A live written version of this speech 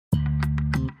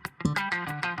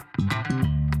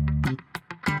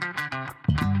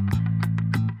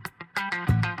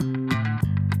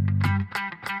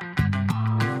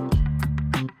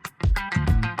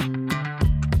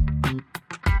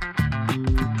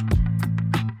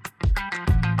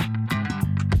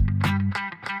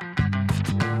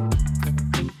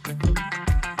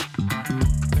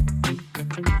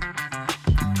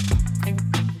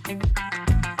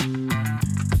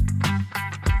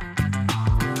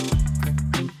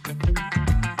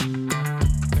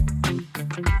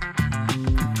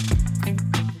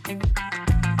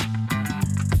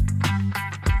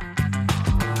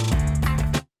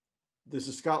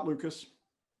Scott Lucas,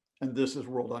 and this is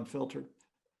World Unfiltered.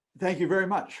 Thank you very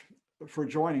much for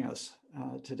joining us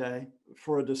today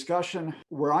for a discussion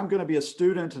where I'm going to be a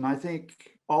student, and I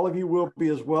think all of you will be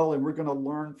as well, and we're going to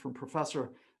learn from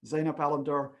Professor Zeynep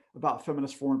Alemdar about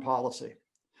feminist foreign policy.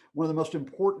 One of the most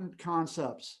important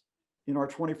concepts in our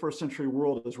 21st century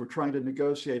world as we're trying to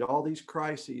negotiate all these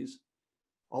crises,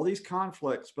 all these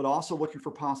conflicts, but also looking for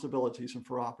possibilities and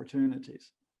for opportunities.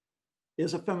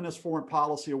 Is a feminist foreign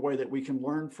policy a way that we can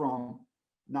learn from,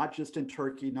 not just in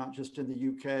Turkey, not just in the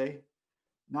UK,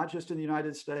 not just in the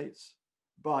United States,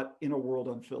 but in a world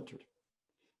unfiltered?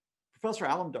 Professor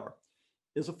Alemdar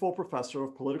is a full professor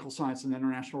of political science and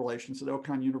international relations at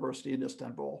Okan University in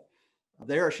Istanbul.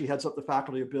 There, she heads up the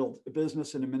Faculty of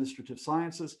Business and Administrative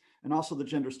Sciences and also the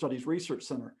Gender Studies Research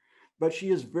Center. But she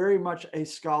is very much a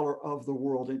scholar of the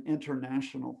world, an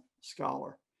international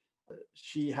scholar.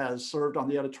 She has served on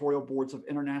the editorial boards of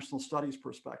International Studies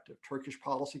Perspective, Turkish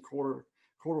Policy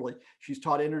Quarterly. She's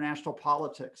taught international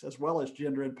politics as well as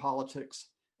gender and politics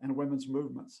and women's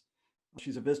movements.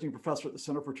 She's a visiting professor at the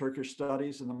Center for Turkish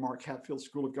Studies in the Mark Hatfield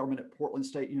School of Government at Portland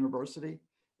State University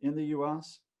in the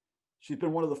US. She's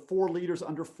been one of the 4 leaders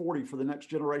under 40 for the Next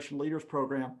Generation Leaders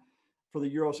Program for the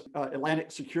Euro-Atlantic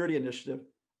Security Initiative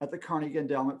at the Carnegie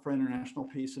Endowment for International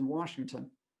Peace in Washington.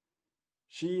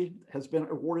 She has been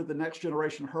awarded the Next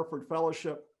Generation Herford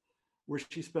Fellowship, where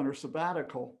she spent her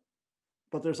sabbatical.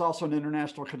 But there's also an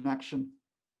international connection,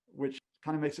 which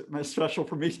kind of makes it special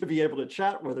for me to be able to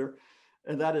chat with her.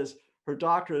 And that is her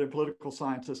doctorate in political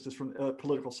science is from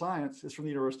the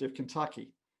University of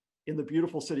Kentucky in the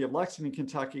beautiful city of Lexington,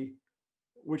 Kentucky,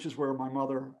 which is where my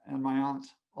mother and my aunt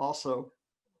also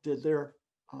did their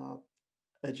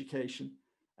education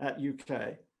at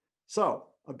UK. So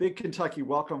a big Kentucky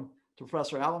welcome to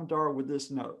Professor Alemdar with this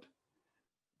note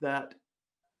that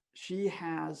she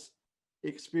has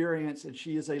experience and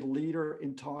she is a leader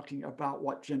in talking about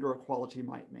what gender equality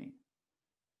might mean.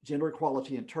 Gender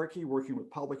equality in Turkey, working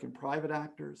with public and private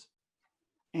actors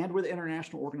and with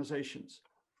international organizations,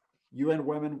 UN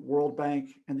Women, World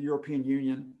Bank, and the European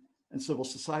Union, and civil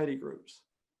society groups.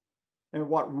 And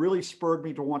what really spurred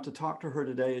me to want to talk to her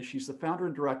today is she's the founder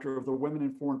and director of the Women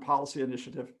in Foreign Policy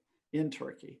Initiative in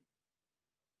Turkey.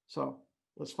 So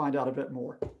let's find out a bit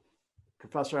more.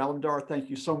 Professor Alemdar, thank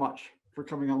you so much for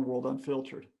coming on World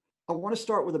Unfiltered. I want to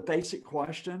start with a basic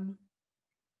question,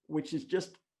 which is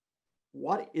just,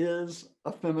 what is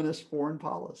a feminist foreign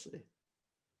policy?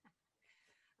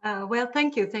 Well,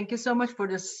 thank you. Thank you so much for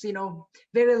this,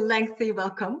 very lengthy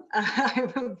welcome.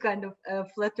 I'm kind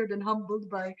of flattered and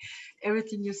humbled by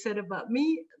everything you said about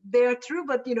me. They are true,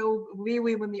 but, we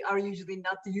women are usually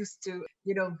not used to,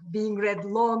 being read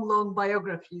long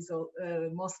biographies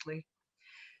mostly.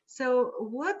 So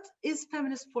what is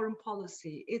feminist foreign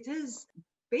policy? It is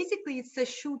basically, it's a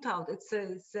shootout.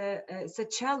 It's a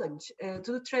challenge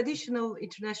to the traditional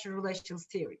international relations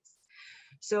theories.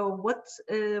 So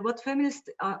what feminist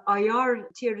IR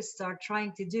theorists are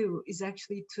trying to do is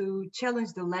actually to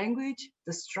challenge the language,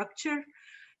 the structure,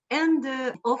 and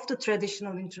of the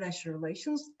traditional international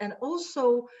relations, and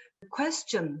also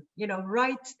question,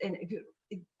 right, and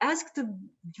ask the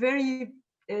very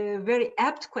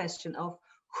apt question of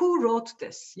who wrote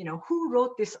this, who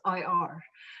wrote this IR,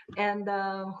 and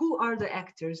who are the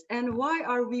actors, and why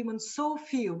are women so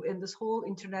few in this whole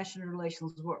international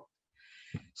relations world?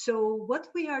 So what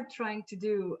we are trying to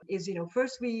do is,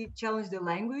 first we challenge the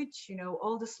language,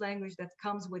 all this language that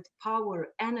comes with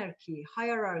power, anarchy,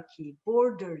 hierarchy,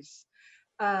 borders,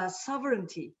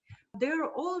 sovereignty.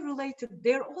 They're all related.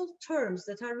 They're all terms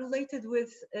that are related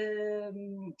with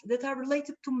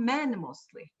to men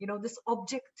mostly. This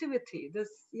objectivity, this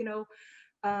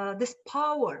this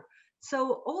power.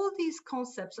 So all these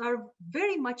concepts are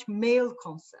very much male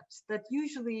concepts that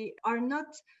usually are not,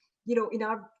 in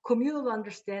our communal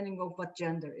understanding of what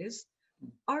gender is,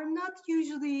 are not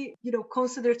usually,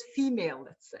 considered female,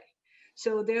 let's say.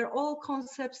 So they're all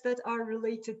concepts that are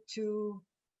related to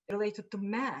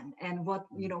man and what,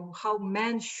 how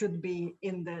man should be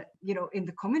in the, in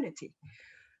the community.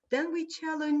 Then we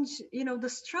challenge, the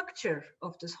structure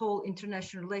of this whole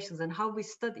international relations and how we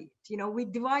study it. We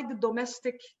divide the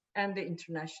domestic and the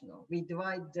international. We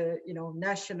divide the,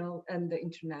 national and the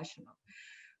international.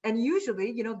 And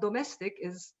usually, domestic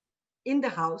is in the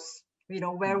house,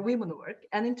 where women work,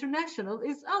 and international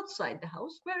is outside the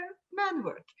house where men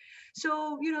work.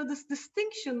 So, this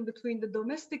distinction between the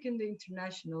domestic and the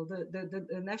international,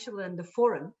 the national and the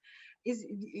foreign, is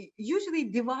usually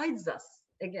divides us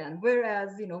again. Whereas,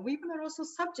 women are also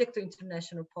subject to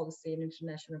international policy and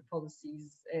international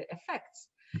policies effects.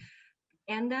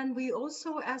 And then we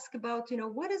also ask about,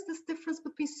 what is this difference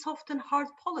between soft and hard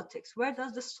politics? Where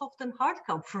does the soft and hard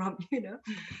come from?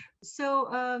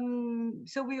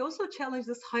 So we also challenge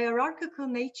this hierarchical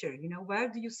nature. Where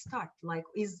do you start? Like,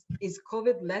 is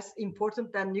COVID less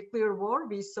important than nuclear war?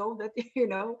 We saw that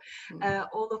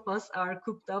all of us are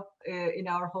cooped up in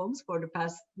our homes for the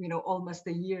past almost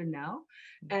a year now,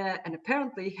 and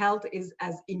apparently health is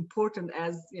as important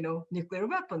as nuclear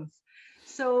weapons.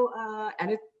 So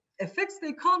and it affects the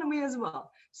economy as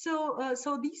well.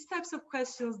 So these types of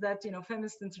questions that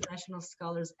feminist international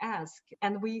scholars ask,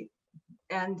 and we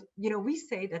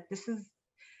say that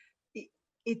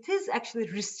it is actually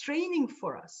restraining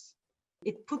for us.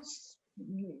 It puts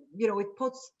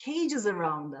cages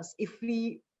around us if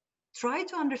we try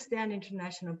to understand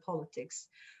international politics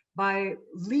by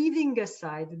leaving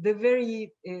aside the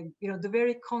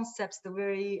very concepts, the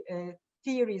very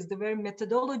theories, the very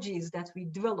methodologies that we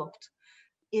developed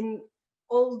in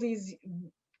all these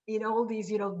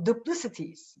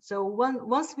duplicities. So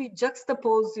once we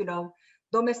juxtapose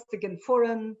domestic and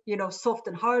foreign, soft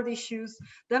and hard issues,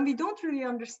 then we don't really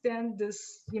understand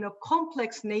this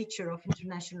complex nature of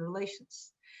international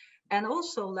relations. And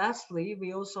also, lastly,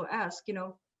 we also ask,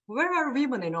 where are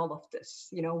women in all of this?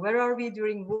 Where are we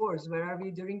during wars? Where are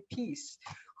we during peace?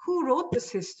 Who wrote this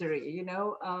history?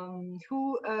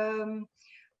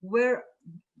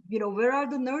 Where are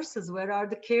the nurses? Where are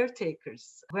the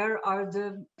caretakers? Where are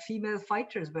the female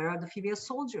fighters? Where are the female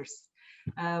soldiers?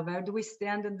 Where do we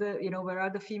stand in where are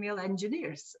the female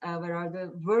engineers? Where are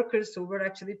the workers who were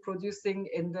actually producing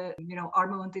in the,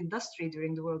 armament industry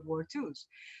during the World War II?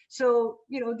 So,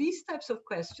 these types of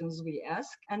questions we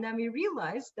ask, and then we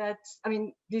realize that,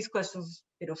 these questions,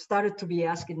 started to be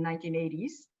asked in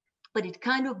 1980s, but it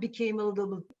kind of became a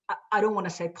little, I don't want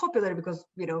to say popular because,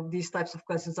 these types of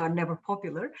questions are never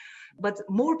popular, but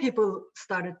more people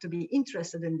started to be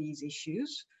interested in these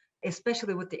issues,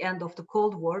 especially with the end of the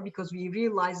Cold War, because we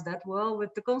realized that, well,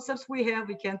 with the concepts we have,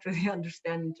 we can't really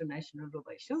understand international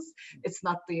relations. It's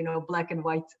not the, black and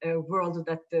white world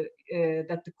that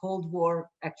the Cold War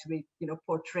actually,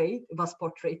 was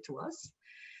portrayed to us.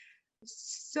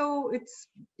 So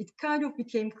it kind of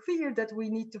became clear that we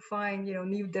need to find,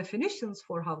 new definitions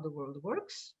for how the world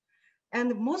works.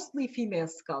 And mostly female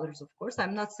scholars, of course.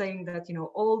 I'm not saying that,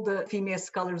 all the female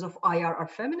scholars of IR are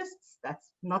feminists. That's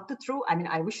not the truth.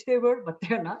 I wish they were, but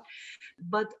they're not.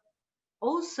 But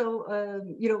also,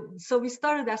 so we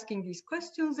started asking these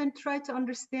questions and try to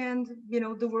understand,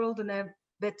 the world in a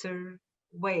better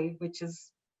way, which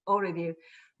is already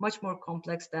much more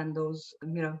complex than those,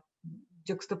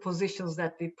 juxtapositions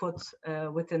that we put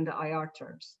within the IR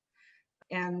terms.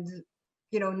 And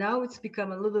now it's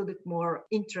become a little bit more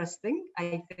interesting,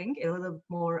 I think, a little bit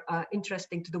more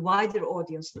interesting to the wider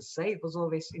audience, let's say. It was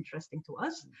always interesting to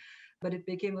us, but it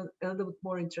became a little bit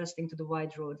more interesting to the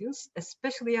wider audience,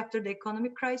 especially after the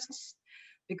economic crisis,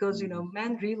 because,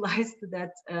 men realized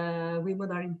that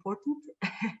women are important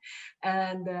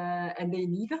and they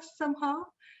need us somehow.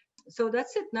 So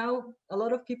that's it. Now, a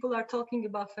lot of people are talking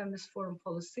about feminist foreign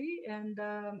policy, and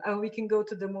we can go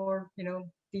to the more,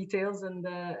 details and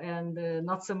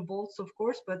nuts and bolts, of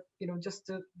course, but, just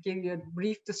to give you a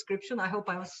brief description, I hope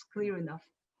I was clear enough.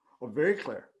 Well, very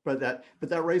clear, but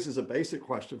that raises a basic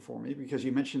question for me, because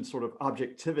you mentioned sort of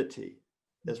objectivity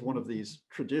as one of these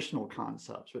traditional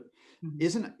concepts, but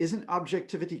isn't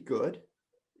objectivity good?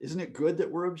 Isn't it good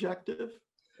that we're objective?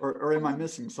 Or am I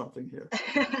missing something here?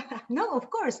 No,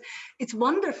 of course. It's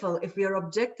wonderful if we are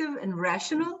objective and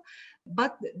rational,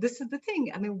 but this is the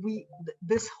thing.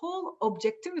 This whole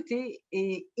objectivity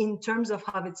in terms of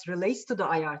how it relates to the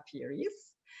IR theories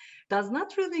does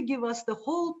not really give us the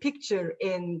whole picture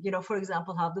in, for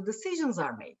example, how the decisions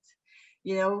are made.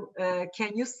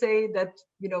 Can you say that,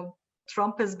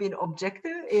 Trump has been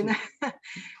objective in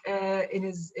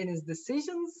his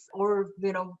decisions, or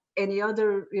any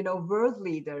other world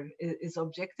leader is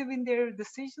objective in their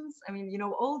decisions?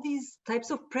 All these types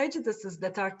of prejudices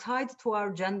that are tied to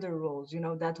our gender roles,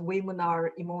 that women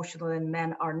are emotional and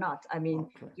men are not.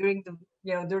 During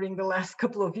the last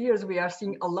couple of years, we are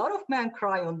seeing a lot of men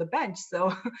cry on the bench.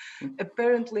 So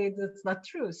apparently that's not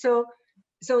true. So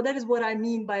that is what I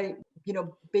mean by,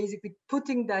 basically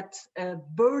putting that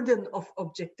burden of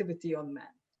objectivity on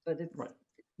men. But it's right.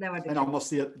 Never the and case.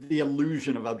 Almost the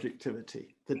illusion of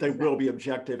objectivity, that they will be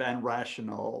objective and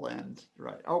rational and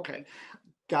right. Okay,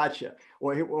 gotcha.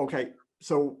 Well, okay.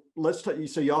 So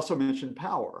so you also mentioned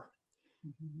power.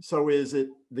 So is it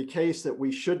the case that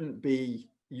we shouldn't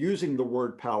be using the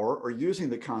word power or using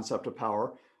the concept of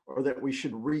power, or that we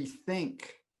should rethink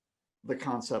the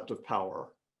concept of power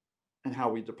and how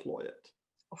we deploy it?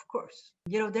 Of course.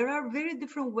 There are very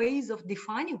different ways of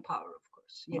defining power, of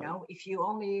course. Right. If you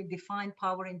only define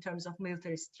power in terms of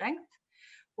military strength,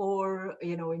 or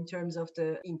in terms of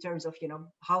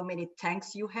how many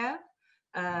tanks you have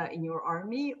in your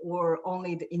army, or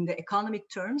only in the economic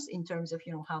terms, in terms of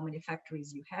how many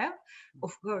factories you have.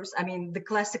 Of course, I mean, the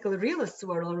classical realists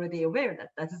were already aware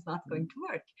that that is not going to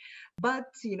work. But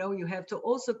you have to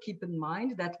also keep in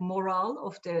mind that morale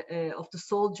of the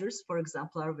soldiers, for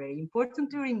example, are very important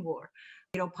during war.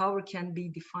 Power can be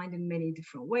defined in many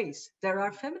different ways. There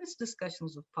are feminist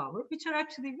discussions of power, which are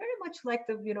actually very much like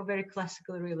the, very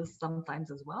classical realists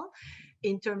sometimes as well,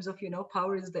 in terms of,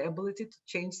 power is the ability to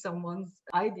change someone's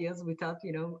ideas without,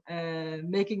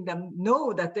 making them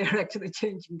know that they're actually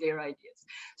changing their ideas.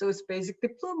 So it's basic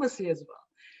diplomacy as well.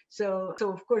 So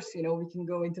of course, we can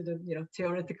go into the,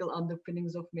 theoretical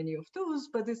underpinnings of many of those,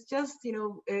 but it's just,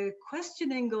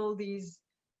 questioning all these,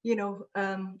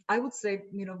 I would say,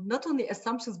 not only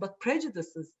assumptions, but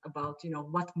prejudices about,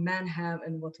 what men have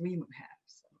and what women have.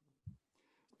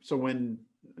 So when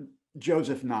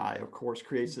Joseph Nye, of course,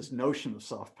 creates this notion of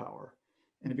soft power,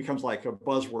 and it becomes like a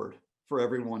buzzword for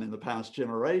everyone in the past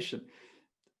generation,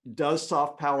 does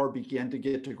soft power begin to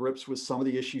get to grips with some of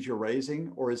the issues you're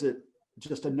raising, or is it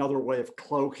just another way of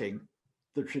cloaking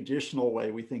the traditional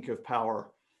way we think of power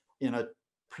in a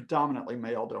predominantly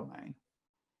male domain?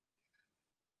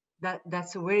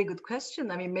 That's a very good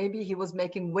question. I mean, maybe he was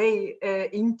making way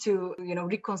into,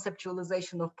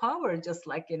 reconceptualization of power, just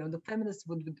like, the feminists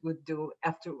would do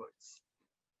afterwards.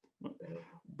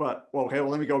 But, okay,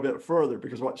 well, let me go a bit further,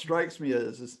 because what strikes me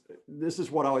is this is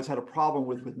what I always had a problem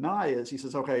with Nye, is he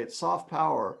says, okay, it's soft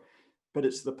power, but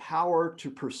it's the power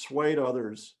to persuade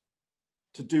others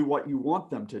to do what you want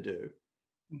them to do.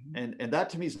 Mm-hmm. And that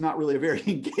to me is not really a very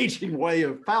engaging way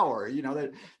of power.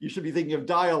 That you should be thinking of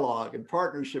dialogue and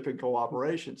partnership and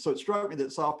cooperation. So it struck me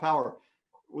that soft power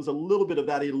was a little bit of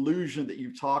that illusion that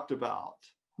you talked about.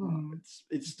 Mm-hmm.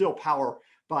 It's still power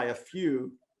by a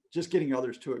few, just getting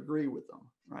others to agree with them,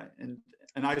 right?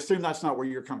 And I assume that's not where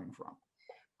you're coming from.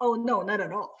 Oh, no, not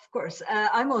at all. Of course,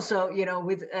 I'm also,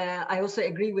 I also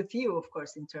agree with you, of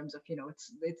course, in terms of,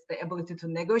 it's the ability to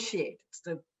negotiate. It's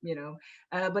the,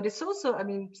 but it's also, I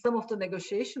mean, some of the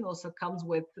negotiation also comes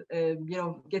with,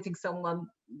 getting someone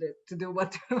to do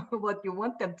what what you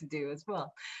want them to do as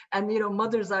well. And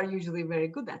mothers are usually very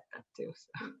good at that too.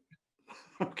 So.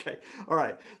 Okay, all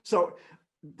right. So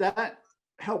that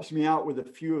helps me out with a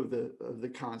few of the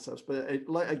concepts, but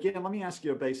again, let me ask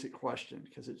you a basic question,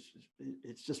 because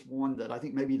it's just one that I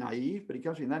think may be naive, but it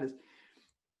comes to me, and that is,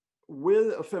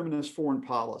 with a feminist foreign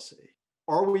policy,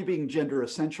 are we being gender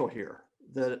essential here?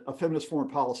 That a feminist foreign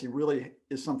policy really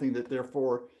is something that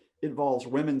therefore involves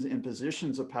women in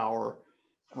positions of power,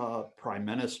 prime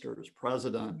ministers,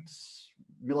 presidents,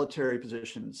 military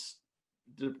positions,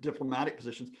 diplomatic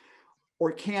positions,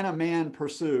 or can a man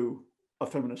pursue a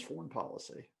feminist foreign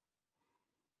policy?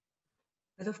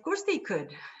 But of course they could.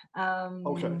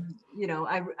 Okay.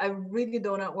 I really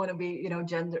do not want to be,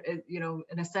 gender, an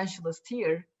essentialist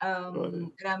here. Right.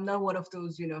 And I'm not one of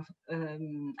those,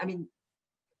 I mean,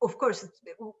 of course,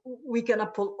 we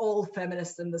cannot put all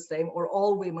feminists in the same, or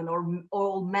all women, or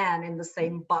all men in the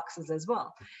same boxes as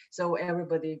well. So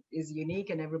everybody is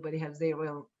unique, and everybody has their,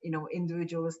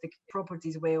 individualistic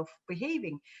properties, way of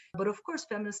behaving. But of course,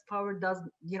 feminist power does,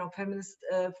 feminist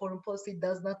foreign policy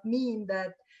does not mean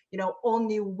that,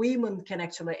 only women can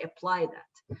actually apply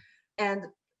that. And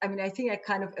I mean, I think I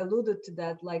kind of alluded to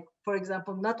that. Like, for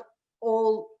example, not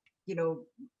all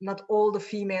the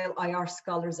female IR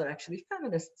scholars are actually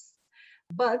feminists,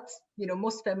 but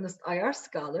most feminist IR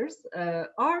scholars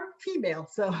are female.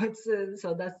 So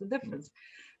so that's the difference.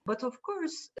 But of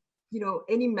course,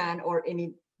 any man or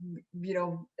any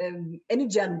any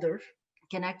gender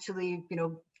can actually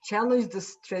challenge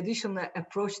this traditional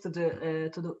approach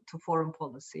to foreign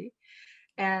policy,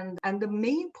 and the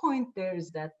main point there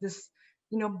is that this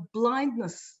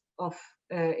blindness of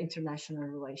international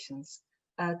relations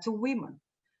to women,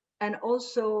 and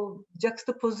also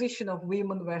juxtaposition of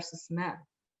women versus men,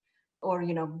 or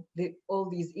all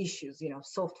these issues,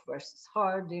 soft versus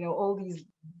hard, all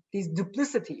these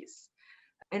duplicities.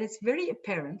 And it's very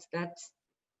apparent that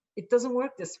it doesn't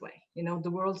work this way.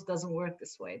 The world doesn't work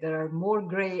this way. There are more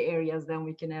gray areas than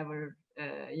we can ever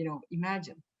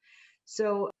imagine.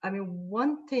 So I mean,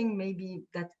 one thing maybe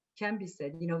that can be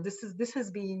said, this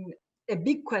has been a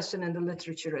big question in the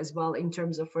literature as well, in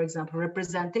terms of, for example,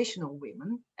 representation of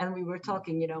women. And we were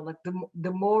talking, like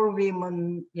the more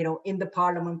women, in the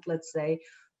parliament, let's say,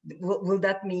 will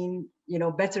that mean,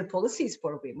 better policies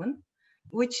for women?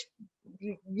 Which,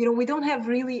 we don't have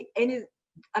really any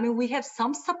I mean, we have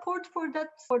some support for that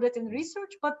in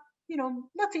research, but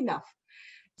not enough.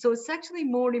 So it's actually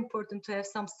more important to have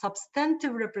some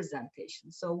substantive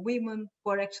representation. So women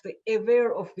who are actually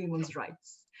aware of women's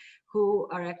rights, who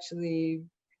are actually,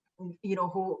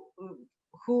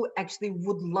 who actually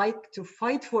would like to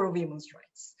fight for women's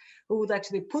rights, who would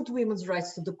actually put women's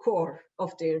rights to the core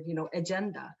of their,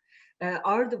 agenda,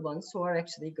 are the ones who are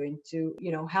actually going to,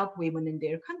 help women in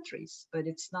their countries. But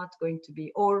it's not going to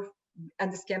be,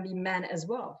 and this can be men as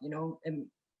well.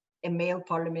 A male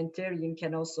parliamentarian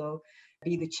can also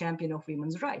be the champion of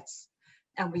women's rights,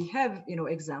 and we have,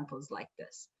 examples like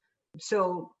this.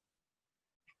 So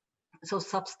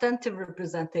substantive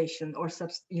representation, or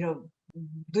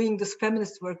doing this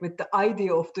feminist work with the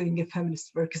idea of doing a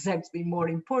feminist work, is actually more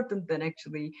important than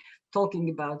actually talking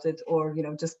about it, or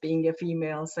just being a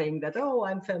female saying that, oh,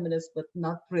 I'm feminist, but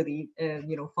not really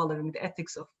following the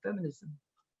ethics of feminism.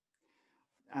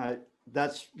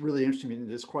 That's really interesting,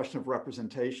 this question of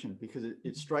representation, because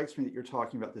it strikes me that you're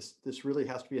talking about this really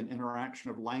has to be an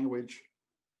interaction of language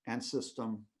and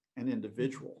system and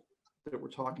individual that we're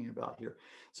talking about here.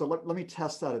 So let me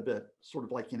test that a bit, sort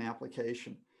of like in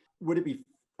application. Would it be,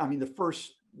 the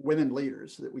first women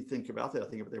leaders that we think about,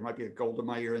 there might be a Golda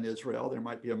Meir in Israel, there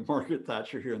might be a Margaret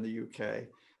Thatcher here in the UK,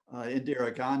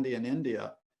 Indira Gandhi in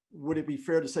India. Would it be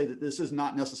fair to say that this is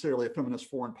not necessarily a feminist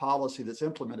foreign policy that's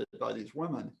implemented by these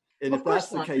women? And if that's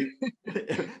the case,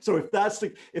 so if that's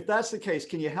the case,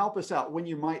 can you help us out when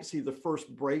you might see the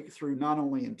first breakthrough, not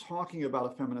only in talking about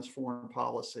a feminist foreign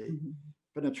policy,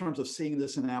 but in terms of seeing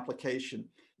this in application?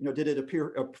 Did it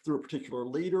appear through a particular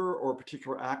leader or a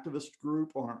particular activist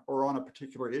group or on a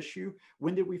particular issue?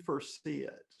 When did we first see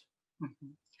it?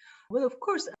 Well, of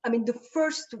course, the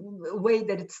first way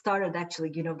that it started,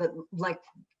 actually, that like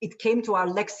it came to our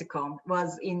lexicon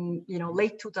was in,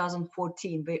 late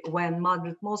 2014, when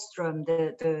Margaret Malmström,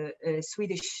 the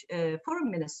Swedish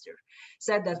foreign minister,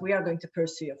 said that we are going to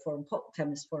pursue a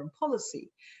feminist foreign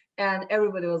policy. And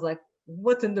everybody was like,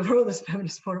 what in the world is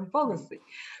feminist foreign policy?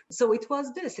 So it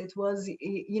was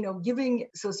giving,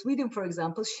 so Sweden, for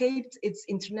example, shaped its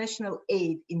international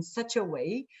aid in such a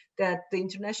way that the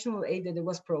international aid that it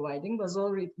was providing was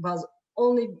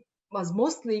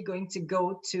mostly going to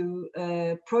go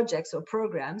to projects or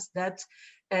programs that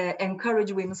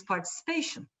encourage women's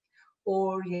participation,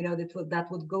 or that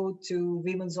would go to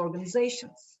women's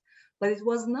organizations. But it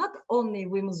was not only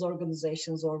women's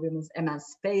organizations or women's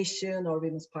emancipation or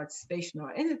women's participation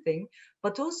or anything,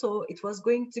 but also it was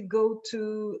going to go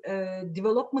to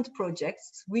development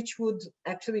projects which would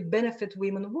actually benefit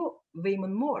women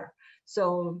more.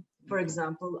 So, for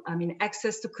example,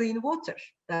 access to clean water.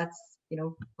 That's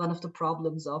one of the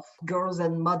problems of girls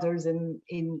and mothers in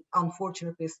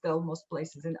unfortunately still most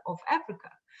places of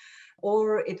Africa.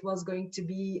 Or it was going to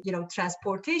be,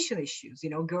 transportation issues.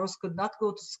 Girls could not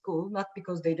go to school, not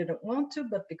because they didn't want to,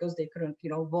 but because they couldn't,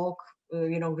 walk,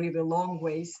 really long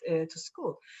ways to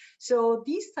school. So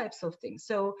these types of things.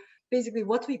 So basically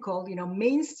what we call,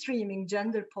 mainstreaming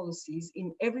gender policies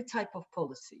in every type of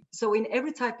policy. So in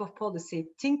every type of policy,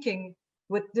 thinking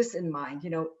with this in mind,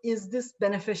 is this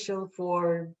beneficial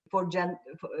for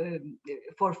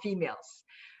females?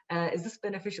 Is this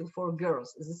beneficial for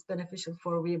girls? Is this beneficial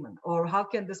for women? Or how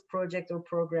can this project or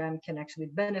program can actually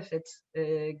benefit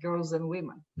girls and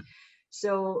women?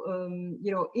 So,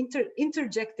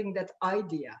 interjecting that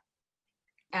idea,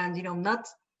 and not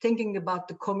thinking about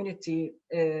the community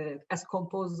as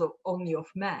composed only of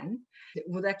men,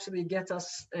 would actually get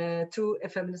us to a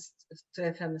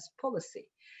feminist policy.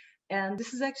 And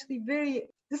this is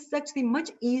actually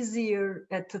much easier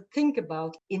to think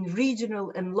about in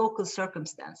regional and local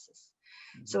circumstances.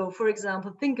 Mm-hmm. So, for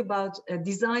example, think about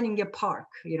designing a park,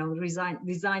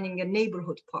 designing a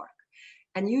neighborhood park.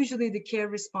 And usually the care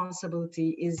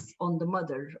responsibility is on the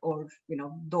mother or,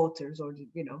 daughters, or,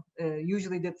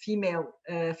 usually the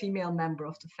female member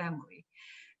of the family.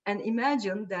 And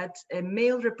imagine that a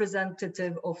male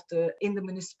representative in the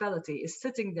municipality is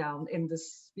sitting down in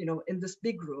this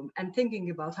big room and thinking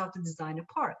about how to design a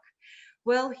park.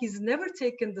 Well, he's never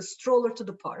taken the stroller to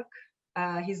the park.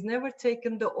 He's never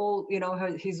taken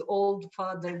his old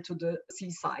father to the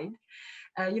seaside.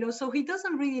 So he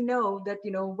doesn't really know that,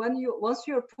 once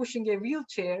you're pushing a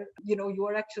wheelchair, you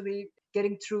are actually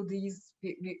getting through these,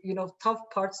 tough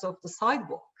parts of the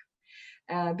sidewalk.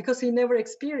 Because he never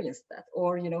experienced that,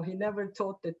 or he never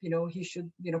thought that he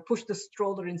should push the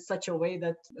stroller in such a way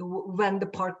that when the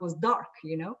park was dark.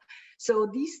 So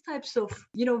these types of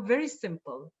very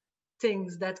simple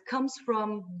things that comes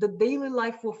from the daily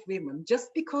life of women,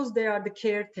 just because they are the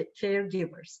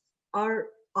caregivers, are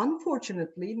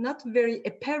unfortunately not very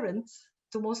apparent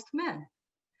to most men.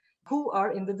 who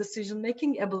are in the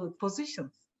decision-making able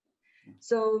positions.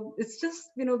 So it's just,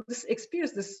 this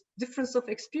experience, this difference of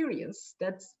experience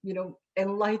that,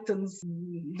 enlightens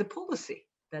the policy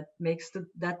that makes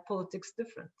that politics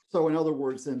different. So in other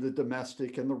words, then the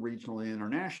domestic and the regional and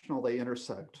international, they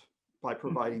intersect by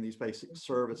providing these basic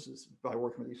services, by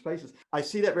working with these spaces. I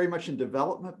see that very much in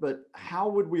development, but how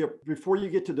would we, before you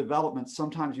get to development,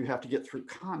 sometimes you have to get through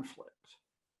conflict,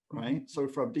 right? So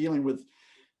from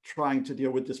trying to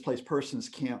deal with displaced persons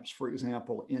camps, for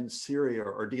example, in Syria,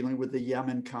 or dealing with the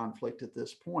Yemen conflict at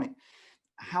this point,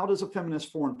 how does a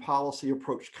feminist foreign policy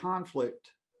approach conflict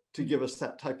to give us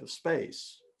that type of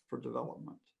space for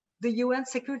development? The UN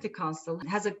Security Council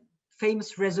has a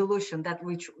famous resolution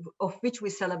of which we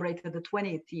celebrated the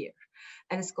 20th year,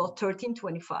 and it's called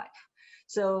 1325.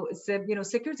 So it's a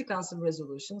Security Council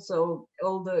resolution. So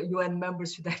all the UN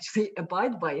members should actually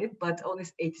abide by it, but only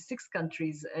 86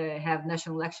 countries have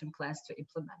national action plans to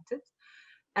implement it.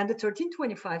 And the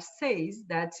 1325 says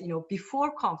that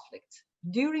before conflict,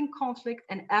 during conflict,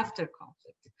 and after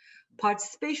conflict,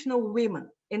 participation of women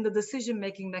in the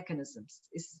decision-making mechanisms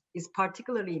is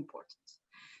particularly important.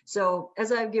 So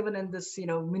as I've given in this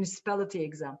municipality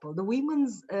example, the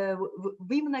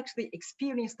women actually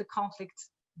experience the conflict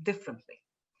differently.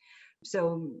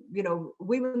 So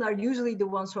women are usually the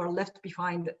ones who are left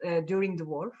behind during the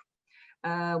war.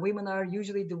 Women are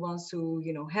usually the ones who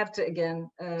have to again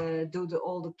do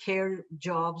all the care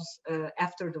jobs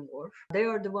after the war. They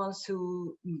are the ones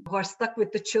who are stuck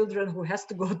with the children, who has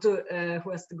to go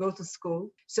to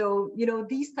school. So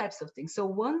these types of things. So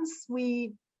once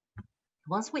we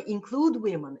include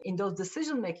women in those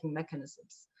decision-making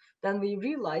mechanisms, then we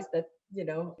realize that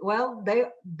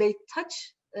they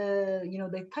touch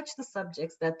the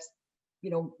subjects that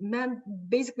men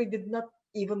basically did not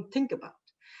even think about.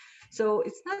 So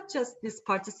it's not just this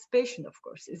participation, of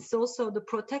course, it's also the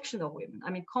protection of women. I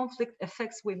mean, conflict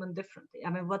affects women differently. I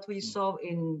mean, what we saw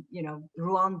in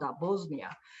Rwanda,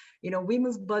 Bosnia,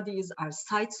 women's bodies are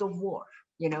sites of war.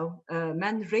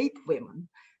 Men rape women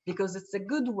because it's a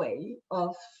good way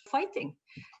of fighting.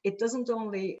 It doesn't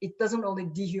only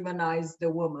dehumanize the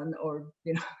woman or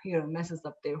messes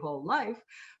up their whole life,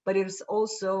 but it's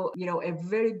also a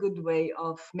very good way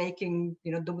of making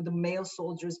the male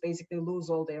soldiers basically lose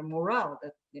all their morale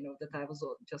that I was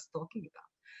just talking about.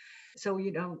 So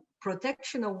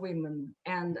protection of women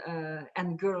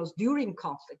and girls during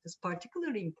conflict is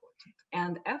particularly important,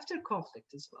 and after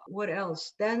conflict as well. What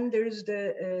else? Then there is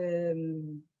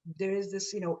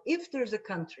this, if there's a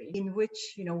country in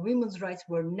which women's rights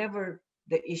were never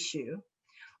the issue,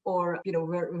 or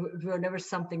were never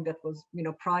something that was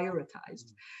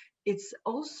prioritized, it's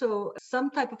also some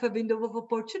type of a window of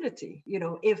opportunity.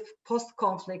 If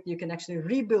post-conflict you can actually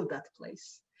rebuild that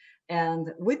place,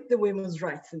 and with the women's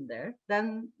rights in there,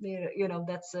 then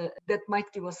that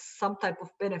might give us some type of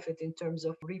benefit in terms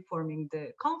of reforming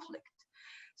the conflict.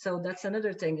 So that's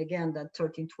another thing, again, that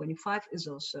 1325 is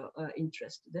also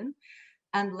interested in.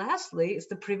 And lastly, is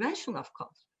the prevention of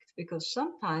conflict, because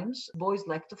sometimes boys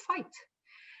like to fight.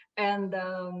 And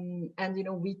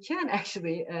we can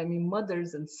actually,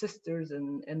 mothers and sisters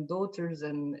and daughters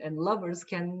and lovers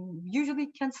usually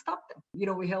can stop them.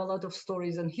 We have a lot of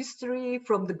stories and history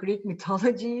from the Greek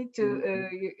mythology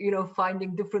to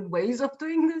finding different ways of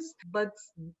doing this. But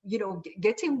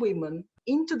getting women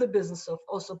into the business of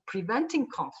also preventing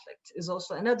conflict is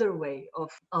also another way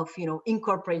of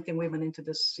incorporating women into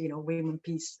this women,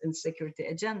 peace and security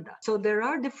agenda. So there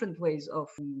are different ways of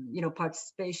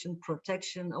participation,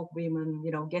 protection of women,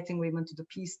 getting women to the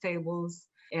peace tables,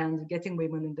 and getting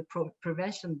women in the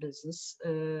prevention business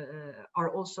are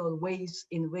also ways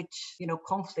in which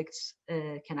conflicts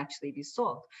can actually be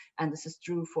solved. And this is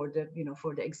true for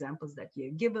the examples that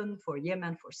you've given, for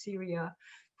Yemen, for Syria.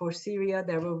 For Syria,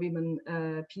 there were women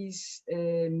peace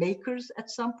makers at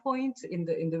some point in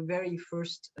the very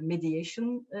first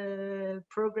mediation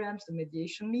programs, the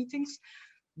mediation meetings.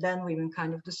 Then women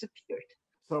kind of disappeared.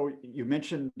 So you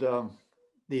mentioned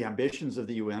the ambitions of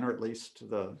the UN, or at least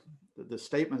the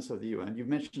statements of the UN. You've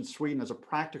mentioned Sweden as a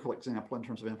practical example in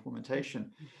terms of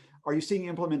implementation. Are you seeing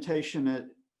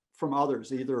implementation from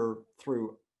others, either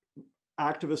through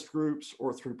activist groups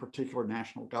or through particular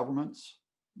national governments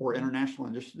or international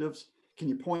initiatives? Can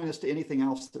you point us to anything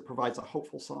else that provides a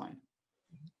hopeful sign?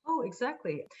 Oh,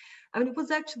 exactly. I mean, it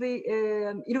was actually,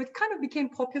 it kind of became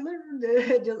popular,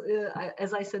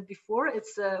 as I said before.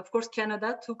 It's, of course,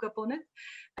 Canada took up on it,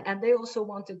 and they also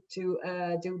wanted to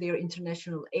do their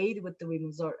international aid with the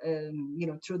women's,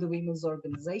 through the women's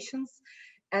organizations.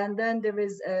 And then there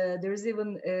is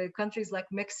even countries like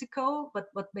Mexico, but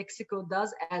what Mexico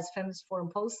does as feminist foreign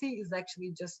policy is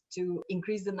actually just to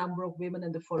increase the number of women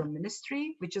in the foreign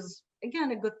ministry, which is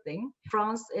again a good thing.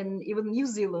 France and even New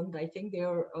Zealand, I think they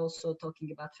are also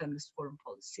talking about feminist foreign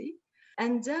policy.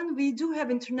 And then we do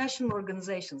have international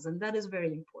organizations, and that is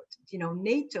very important. You know,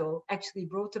 NATO actually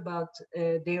brought about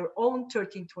their own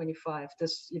 1325,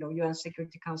 this, you know, UN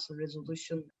Security Council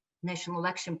resolution, National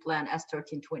Action Plan as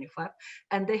 1325,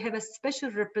 and they have a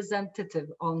special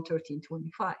representative on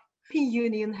 1325. The European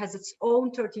Union has its own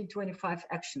 1325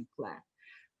 action plan.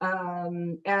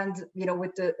 And you know,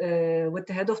 with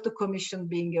the head of the commission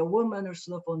being a woman,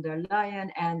 Ursula von der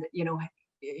Leyen, and you know,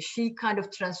 she kind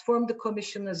of transformed the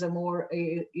commission as a more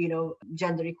you know,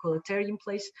 gender equalitarian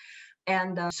place.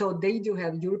 And so they do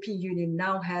have, European Union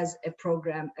now has a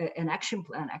program, an action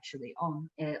plan actually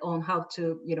on how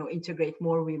to, you know, integrate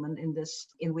more women in this,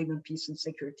 in women, peace and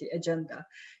security agenda,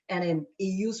 and in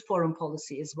EU's foreign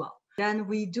policy as well. Then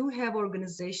we do have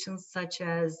organizations such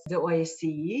as the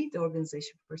OSCE, the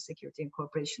Organization for Security and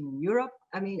Cooperation in Europe.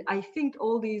 I mean, I think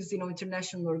all these, you know,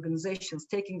 international organizations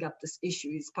taking up this issue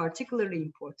is particularly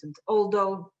important.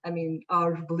 Although, I mean,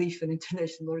 our belief in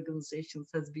international organizations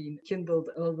has been kindled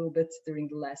a little bit during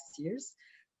the last years.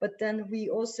 But then we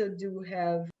also do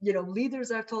have, you know,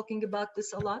 leaders are talking about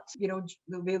this a lot. You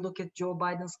know, we look at Joe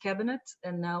Biden's cabinet,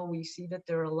 and now we see that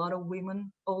there are a lot of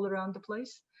women all around the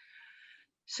place.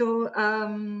 So,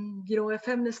 you know, a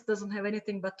feminist doesn't have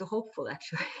anything but to hopeful,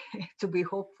 actually, to be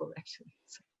hopeful, actually.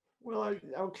 So. Well,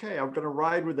 okay, I'm going to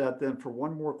ride with that then for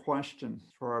one more question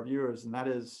for our viewers, and that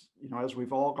is, you know, as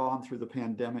we've all gone through the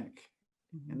pandemic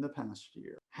in the past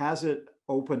year, has it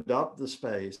opened up the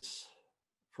space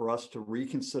for us to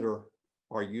reconsider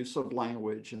our use of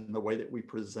language and the way that we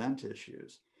present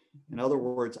issues? In other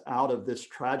words, out of this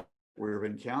tragedy we've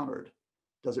encountered,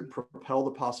 does it propel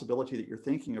the possibility that you're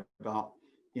thinking about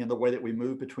in the way that we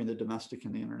move between the domestic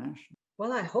and the international?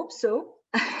 Well, I hope so.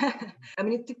 I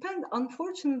mean, it depends.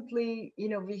 Unfortunately, you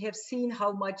know, we have seen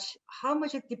how much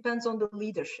it depends on the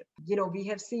leadership. You know, we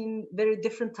have seen very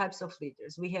different types of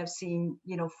leaders. We have seen,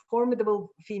 you know,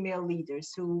 formidable female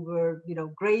leaders who were, you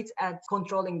know, great at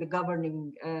controlling the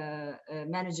governing,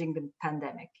 managing the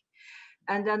pandemic.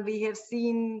 And then we have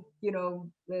seen, you know,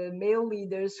 male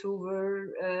leaders who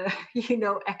were, you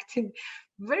know, acting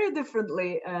very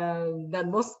differently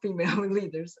than most female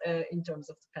leaders in terms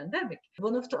of the pandemic.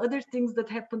 One of the other things that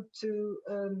happened to,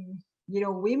 you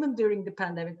know, women during the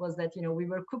pandemic was that, you know, we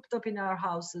were cooped up in our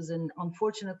houses, and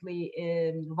unfortunately,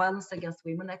 violence against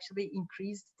women actually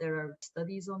increased. There are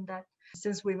studies on that.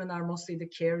 Since women are mostly the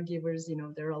caregivers, you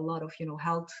know, there are a lot of, you know,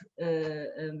 health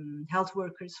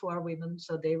workers who are women,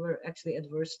 so they were actually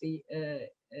adversely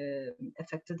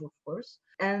affected, of course.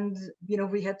 And, you know,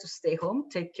 we had to stay home,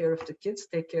 take care of the kids,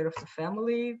 take care of the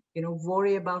family, you know,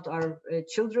 worry about our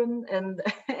children, and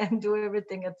and do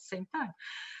everything at the same time.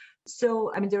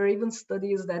 So, I mean, there are even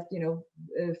studies that, you know,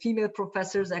 female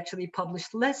professors actually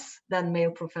published less than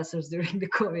male professors during the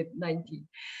COVID-19.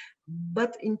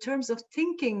 But in terms of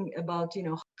thinking about, you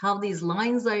know, how these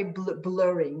lines are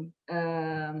blurring,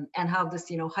 and how this,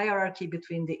 you know, hierarchy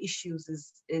between the issues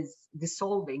is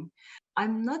dissolving,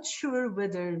 I'm not sure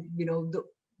whether, you know,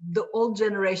 the old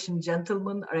generation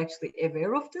gentlemen are actually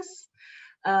aware of this.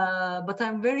 But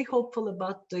I'm very hopeful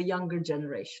about the younger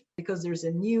generation, because there's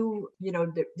a new, you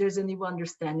know, there's a new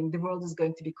understanding. The world is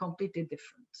going to be completely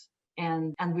different,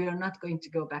 and we are not going to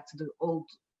go back to the old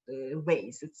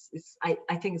ways.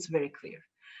 I think it's very clear,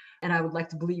 and I would like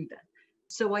to believe that.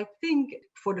 So I think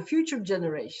for the future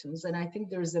generations, and I think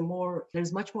there's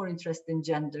much more interest in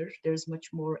gender. There's much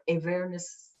more awareness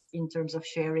in terms of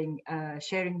sharing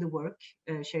the work,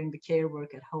 sharing the care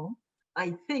work at home.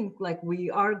 I think, like,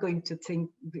 we are going to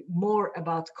think more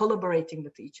about collaborating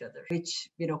with each other, which,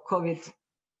 you know, COVID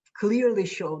clearly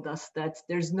showed us that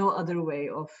there's no other way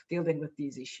of dealing with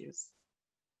these issues.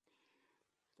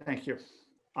 Thank you.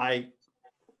 I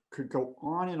could go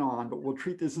on and on, but we'll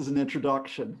treat this as an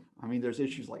introduction. I mean, there's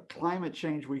issues like climate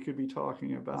change we could be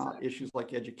talking about, issues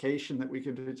like education that we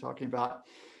could be talking about.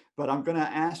 But I'm going to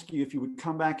ask you if you would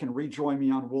come back and rejoin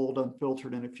me on World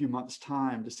Unfiltered in a few months'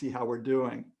 time to see how we're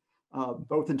doing,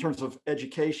 both in terms of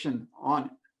education on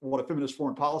what a feminist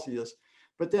foreign policy is,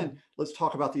 but then let's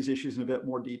talk about these issues in a bit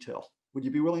more detail. Would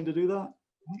you be willing to do that?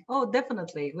 Oh,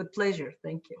 definitely. With pleasure.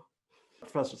 Thank you.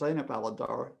 Professor Zeynep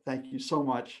Aladar, thank you so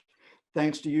much.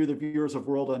 Thanks to you, the viewers of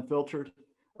World Unfiltered.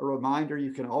 A reminder,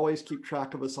 you can always keep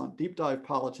track of us on Deep Dive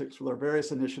Politics with our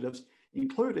various initiatives,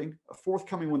 including a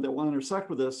forthcoming one that will intersect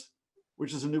with this,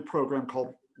 which is a new program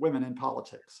called Women in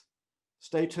Politics.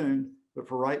 Stay tuned, but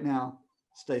for right now,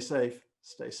 stay safe,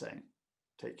 stay sane.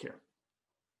 Take care.